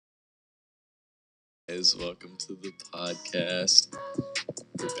guys. Welcome to the podcast.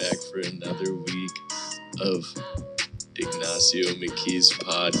 We're back for another week of Ignacio McKee's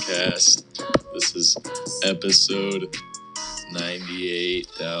podcast. This is episode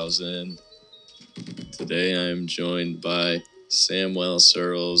 98,000. Today I'm joined by Samuel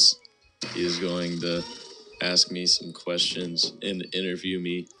Searles. He is going to ask me some questions and interview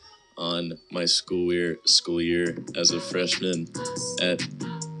me on my school year as a freshman at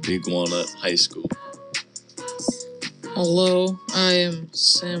Big Walnut High School. Hello, I am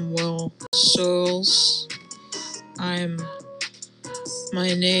Samuel Searles. My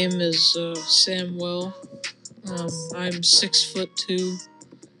name is Samuel. I'm 6'2",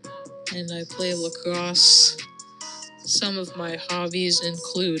 and I play lacrosse. Some of my hobbies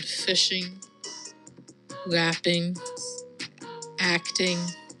include fishing, rapping, acting,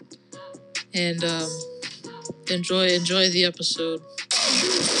 and enjoy the episode.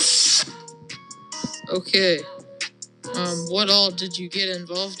 Okay. What all did you get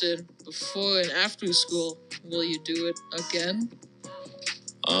involved in before and after school? Will you do it again?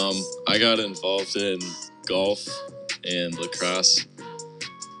 I got involved in golf and lacrosse,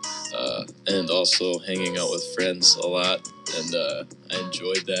 and also hanging out with friends a lot, and I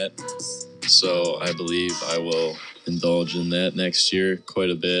enjoyed that. So I believe I will indulge in that next year quite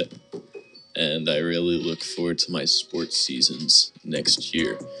a bit, and I really look forward to my sports seasons next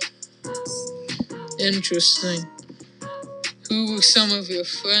year. Interesting. Who were some of your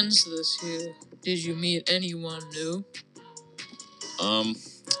friends this year? Did you meet anyone new?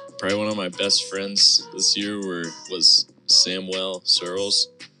 Probably one of my best friends this year was Samuel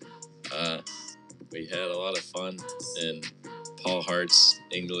Searles. We had a lot of fun in Paul Hart's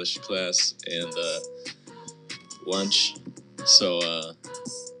English class and lunch. So,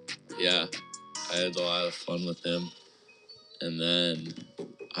 yeah, I had a lot of fun with him. And then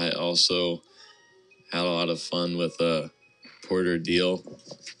I also had a lot of fun with Porter Deal.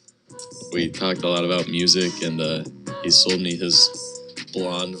 We talked a lot about music, and he sold me his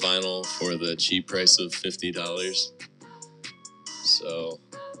blonde vinyl for the cheap price of $50. So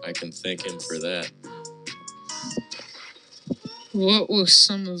I can thank him for that. What were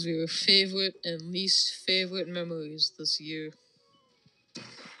some of your favorite and least favorite memories this year?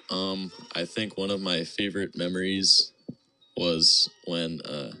 I think one of my favorite memories was when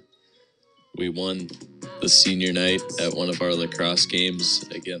we won the senior night at one of our lacrosse games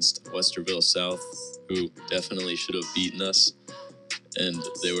against Westerville South, who definitely should have beaten us, and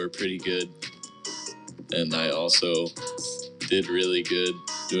they were pretty good. And I also did really good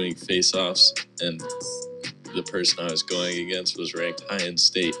doing face-offs, and the person I was going against was ranked high in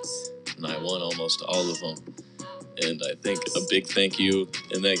state, and I won almost all of them. And I think a big thank you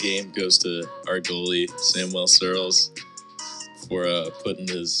in that game goes to our goalie, Samuel Searles, for putting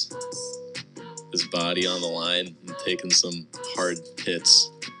his body on the line and taking some hard hits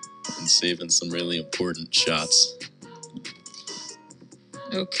and saving some really important shots.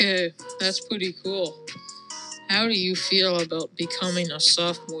 Okay, that's pretty cool. How do you feel about becoming a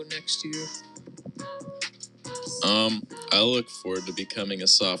sophomore next year? I look forward to becoming a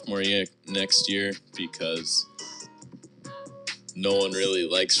sophomore next year because no one really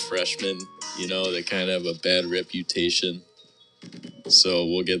likes freshmen. You know, they kind of have a bad reputation. So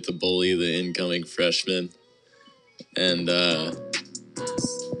we'll get to bully the incoming freshmen. And I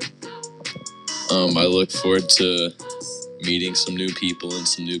look forward to meeting some new people in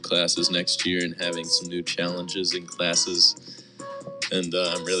some new classes next year and having some new challenges in classes. And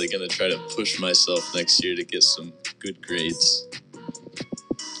I'm really going to try to push myself next year to get some good grades.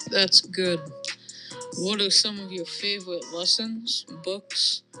 That's good. What are some of your favorite lessons,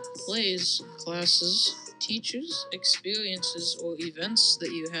 books, plays, classes, teachers, experiences, or events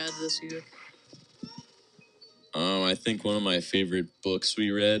that you had this year? I think one of my favorite books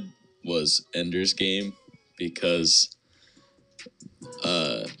we read was Ender's Game because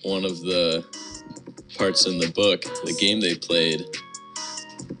one of the parts in the book, the game they played,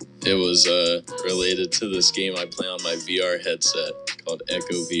 it was related to this game I play on my VR headset called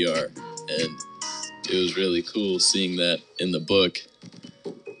Echo VR, and it was really cool seeing that in the book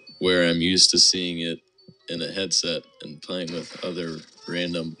where I'm used to seeing it in a headset and playing with other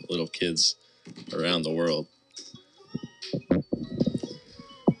random little kids around the world.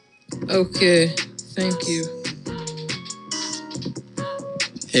 Okay, thank you.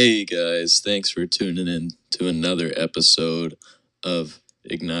 Hey guys, thanks for tuning in to another episode of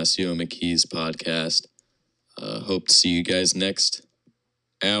Ignacio McKee's podcast. Hope to see you guys next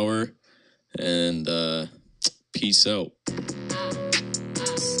hour, and peace out.